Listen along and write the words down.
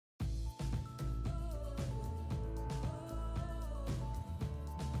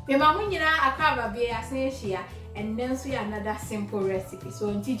Mama nyina akaba be asenhia and then so another simple recipe. So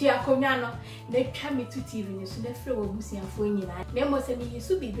ntiji akonya no na twa me to TV ni so na frɛ obusiafo nyina. Na mo se me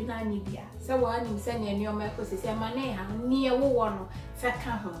yisu bibi na ani bia. Se wo anim se ne nneoma ekosisi ma na ha ne ye wo no fe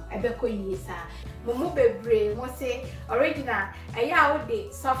ka ho ebekɔ yie sa. Mo bebre mo se original eya wo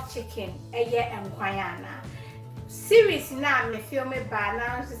de soft chicken eye enkwan ana. Series na me film ba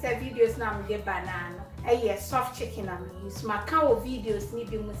na so se videos na me de banana. Aye soft chicken am use ma ka wo videos ni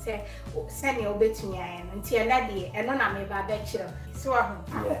bi mu se ne obetumi aye no nti ena de eno na me ba be kire so aho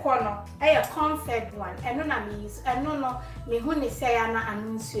akokɔ no aye confed one eno na me use eno no me hu ni se ya na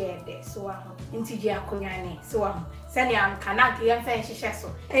anu nsu ede so aho nti ji akonya ne so aho se ne am kana ke yem fa nhihye so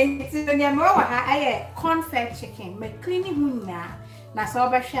nti ne me wa ha aye confed chicken me clean hu na so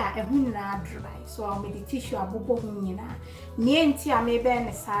obehwe a ehu na dry so am the tissue abobo hu nyina ne nti a me be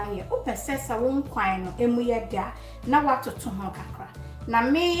ne saye opesesa won kwan no emu ye da na watoto ho kakra na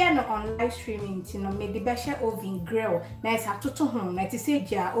me ye no on live streaming nti no me de be hye oven grill na esa toto ho na ti se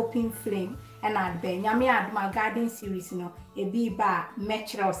gya open flame and adbe nyame adoma garden series no ebi ba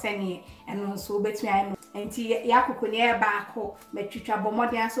mekire osene eno so obetumi ayi nti yakoko ne e ba akọ metwitwa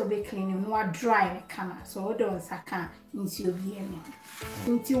bomode aso be clean no dry ne kana so o don saka nti obi emi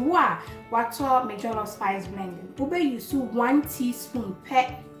nti wato me jollof spice blend we be use 1 teaspoon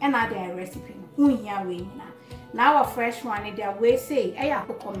per another recipe no unya we na our fresh one there we say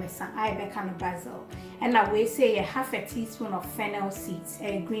akoko mesa I be kind of basil and I we say a half a teaspoon of fennel seeds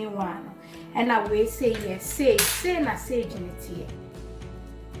a green one and I we say yes say na sage in it here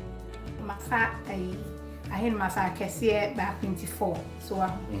masa I hear masa kese back 24 so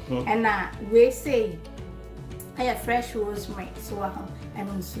and we say a fresh rosemary so and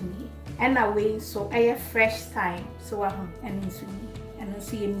unsuni and I we so a fresh thyme so and unsuni and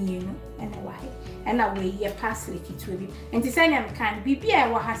see me and why and away ye parsley kitwe and to say am kan bibia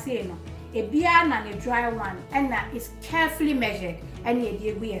e wa ha say no e bia na the dry one and that is carefully measured and ye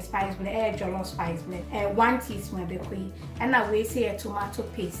dey we spice blend e jollof spice blend 1 teaspoon be koi and away say a tomato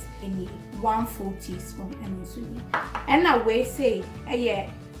paste any 1 full teaspoon and so and away say eh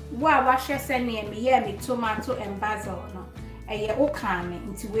wa hwe se ne me ye me tomato and basil no eye okane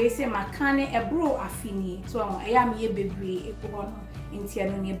nti we say makane ebro afini so am ye bebre eko no nti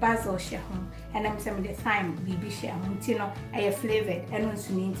eno ne basil hye ho and am say me the thyme bibi hye ho nti no eye flavored eno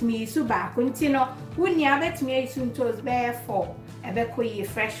nso ni nti me isu ba ko nti no woni abetumi isu ntos be 4 ebe ko ye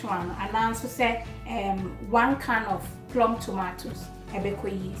fresh one and also say 1 can of plum tomatoes ebe ko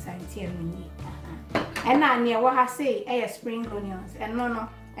ye santi eno ni and na wa ha say eye spring onions eno no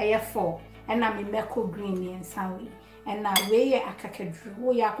eye 4 and na me meko green and sawi and na we akakedru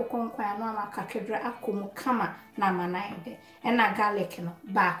wo ya kokonkwan no akakedru akomu kama na manaide and na garlic no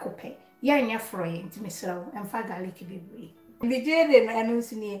ba kope ya nya froye ntimesrawo emfa garlic bebre bijede no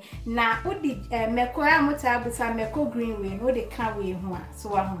anunsunie na odi meko ya mutabusa meko green we no de ka we ho a so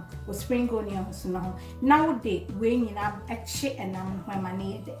wa ho o spring onions no na odi we nyina eche enam ho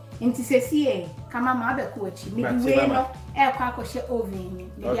manede nti sesie kama ma abeko achi me we no e kwa akoshe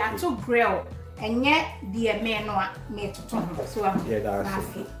oven ni ya to grill enye die me no a me toto ho so am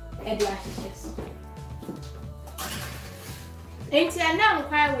afi e dia hyehyes enti ana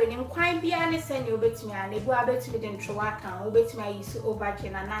nkwan we ni nkwan bia ne se ne obetumi ana ebu abetumi de ntrowa kan obetumi ayisi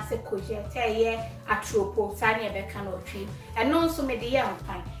aubergine na se courgette ye atropo tani ebe kan otwi eno nso me de ye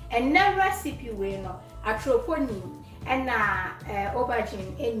nkwan ena recipe we no atropo ni ena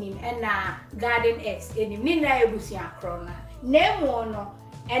aubergine enim ena garden eggs enim ni na egusi akro na nemo no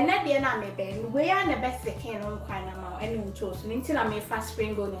ena de na me ben we ya na best can on kwan na ma enu ntos ni nti na me fa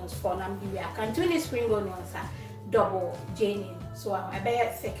spring onions for na bi we can do ni spring onions double jane so I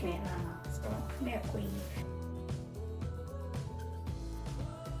bear second na so me koyi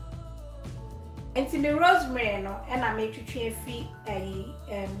enti the rosemary no ena me twetwe fi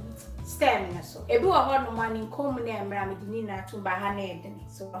stem na so ebi wo ho no mani kom na emra me dini na tumba ha na edeni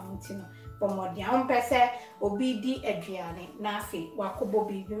so ahunti no bomodi am pese obi di aduane na afi wakobo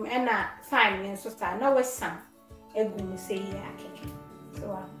bibim ena thyme ne so sta na wesam egum se yi akeke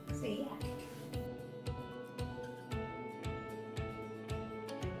so se yi akeke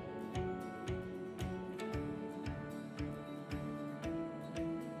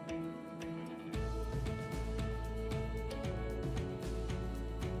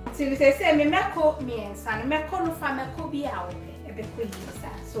so say me meko miensa no meko no fa meko bi a wo ebe ko yisa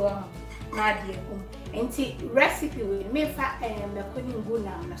so na de kum enti recipe we me fa meko ni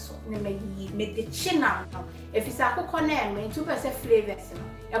nguna na so ne me de china no efisa akoko na eme ntu pese flavors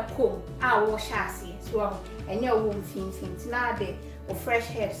no ekom a wo hya ase so enye wo mfimfim ti na de o fresh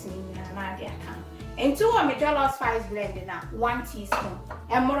herbs ni na de aka Into a jollof spice blend now 1 teaspoon.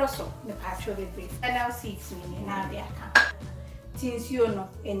 And more so the pasture baby. Fennel seeds in now they are. Since you know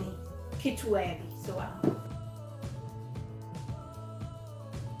any kit weary so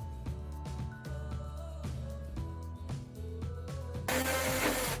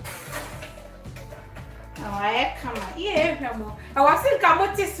I come on. Yeah, I was thinking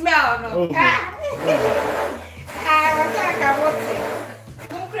about the smell. No, I was thinking about it.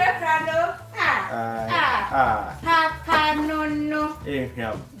 Papa, no.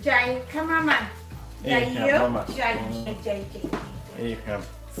 Jai, come on, man. Jai.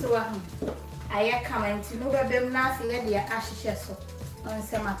 So, I come and to know them nothing at the ashes. On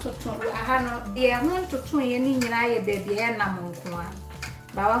some I had no dear want to try any baby and I'm on one.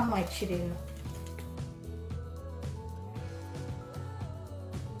 But my children.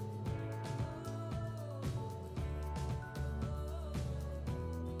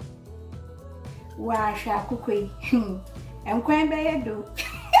 Why shall cook and quite by do.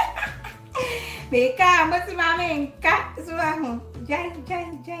 Because what's my main cat? So Jay.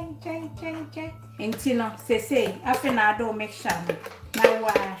 And Tino say, after I don't make sure. My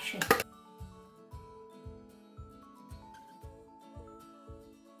wash.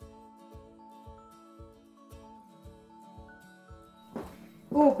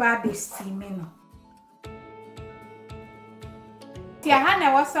 Oh, baby, steaming. Tia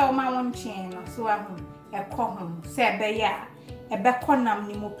Hannah was so my own chain, so I a common, said Beya, a beconam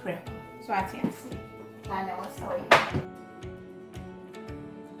nimo prep. So I can see. Hannah was so.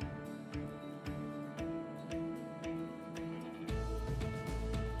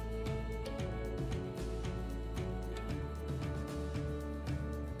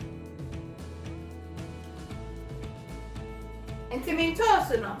 And to me,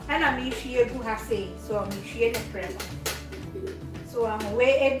 no, and I mean, she who has say, so I'm she a prep. So I'm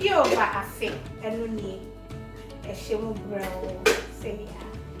away a deal over a fake and only a shame grow say.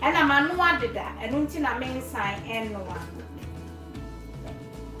 And I'm a no did that, and until I main sign and no one.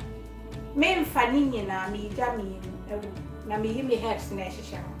 Main fanning me, dammy, Nami, me helps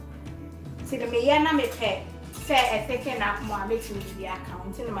Nashia. See the Mayana me pay, say a second up more makes me the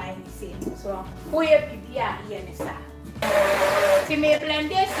account in my say. So, who you be here, sir? See me blend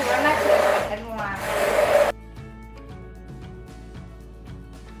this to another and one.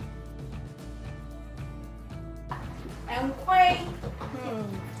 And quite,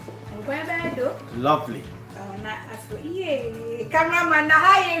 lovely. Oh, not as well. Yeah, cameraman,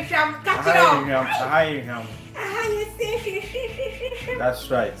 higher sham, catch it off.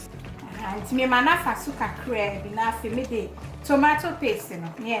 That's right. And me manafa suka crab, enough me tomato paste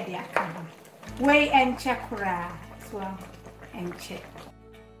near the account. Way and check swam and check.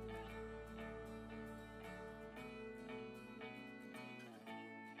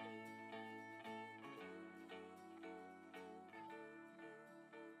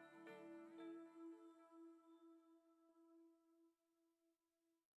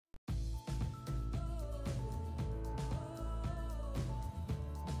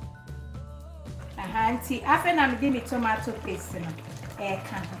 Auntie, after I'm doing tomato paste,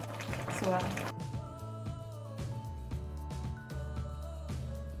 so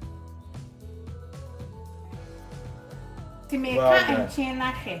to make and chain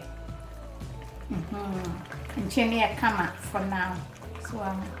ahead. And chain a camera for now. So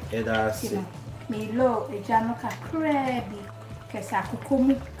that's me low a janoka crabby,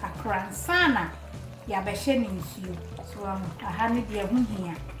 Casacucumu, Cacran sana, Yabashenin you. So I had the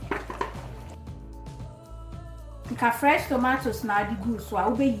here. Fresh tomatoes now the good, so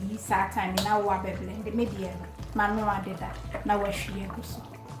I'll be ye sad time in our blend the media. Manu did that. Now we're she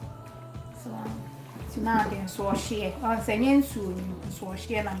so now then, so she on saying soon, so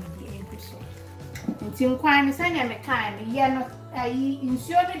she and I'm the episode. And Tim Quine is any kind, yeah, I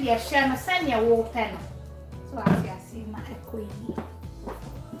insured the sham, send your wool pen. So I see my queen.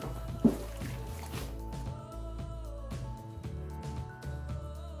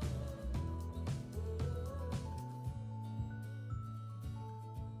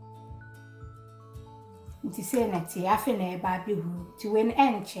 To say that I feel baby who to win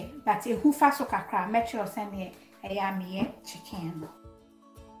enche, but a who fast kakra metro send me a yammy chicken.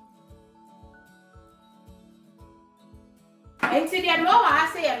 And to the more I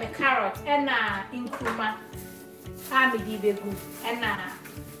say I'm a carrot and in Kuma, I'm a dibegu and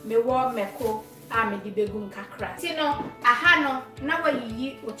me warm me co, I'm a dibegu kakra. Tino, a hano, now you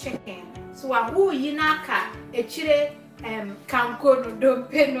eat or chicken. So I woo ye naka, a chile. Can't go no don't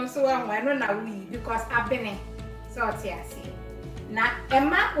pay no so I don't know we because I've been so I see. Now a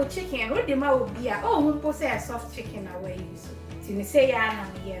map with chicken, what the ma will be a who possess soft chicken away. So say I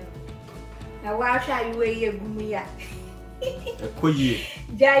am here. na wa hwa yi we ye gumu ya Koye.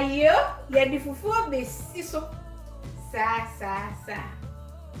 Jayo ya di fufu be siso sa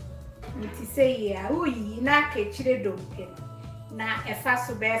nti say ya uyi na ka chire dompe na efa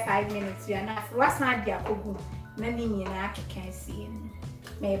so be 5 minutes ya na wasan dia kogu na ni nyina akeka sie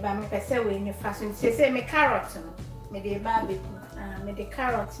me ba me pese we ni fa so nti say me carrot no me de ba be me de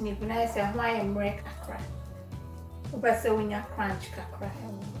carrot ni bu na say ho ayem rek akra oba say wonya crunch kakra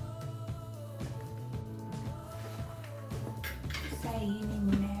say ni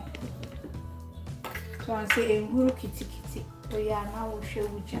ne so I say enguru kitikiti o ya na wo hwe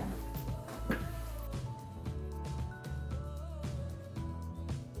wuja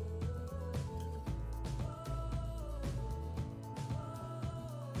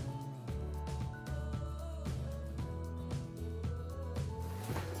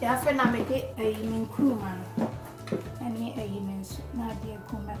ya fe na me de min kruma ani min so na de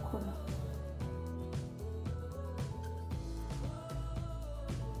kuma kono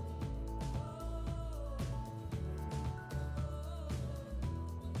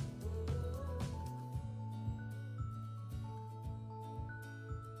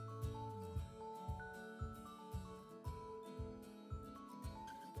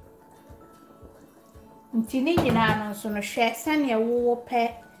Ntini nyina no so no hwe sane wo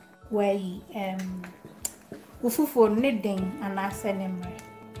pe wai ufufu ne den anase ne mre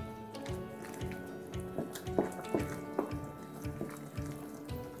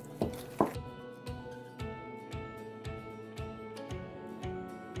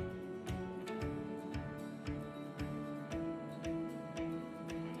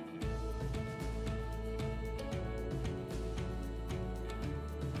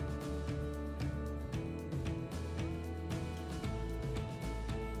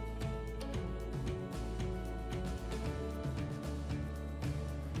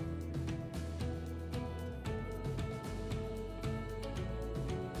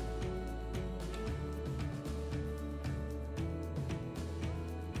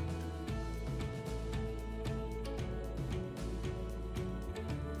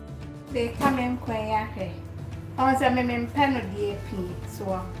They come in quiet. I was a memon pen of the AP,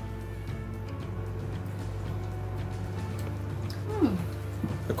 so.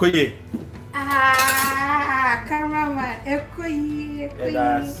 Koye. Cameraman, Ekoye.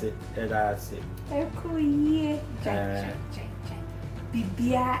 That's it. Ekoye.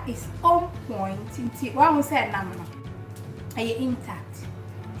 Bibia is on point. One was said, number. Are you intact?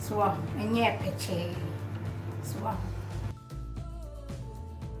 So, and yet, peche. So.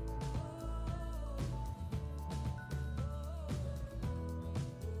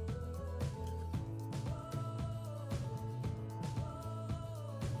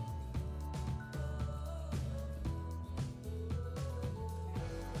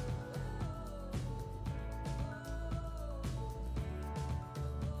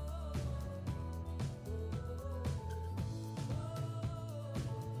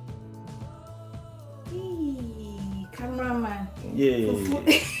 Cameraman. Yeah.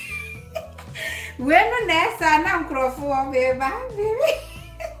 When nessa na microphone baby.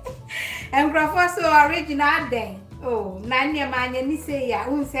 And microphone so original then. Oh, nanya manya ni say ya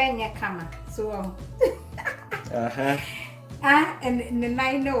unsenya kama. So and the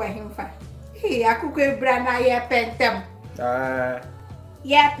nine know him fa. Hey, akuko bra na ye pentem.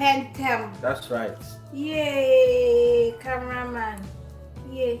 Yeah, pentem. That's right. Yay, cameraman.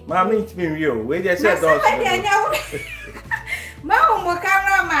 Yeah. Mommy, it's been real. Wait, I said those. Mama,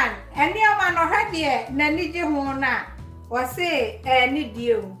 cameraman, and your man or her dear, Nanny Hona, or say, need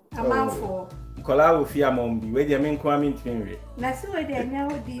you a month for. Cola with your mom, wait, I mean, come in to me. That's what they know,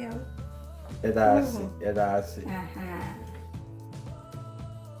 dear. That's it.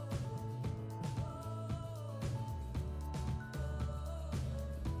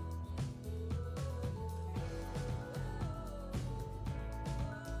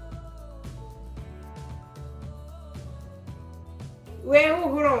 Where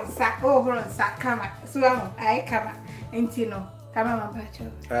who sa kama so I kama entino kama mabacho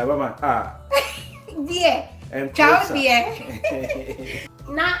Mama dear ciao dear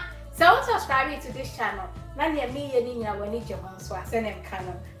na so subscribe to this channel na near me ye ni wani jehon so asem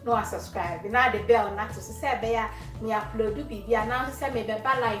kanu no subscribe na the bell na to say be ya me upload bibia na say me be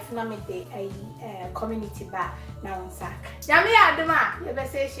ba life na me dey community ba na onsa ya me aduma ye be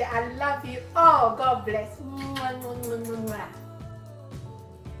say I love you all. God bless.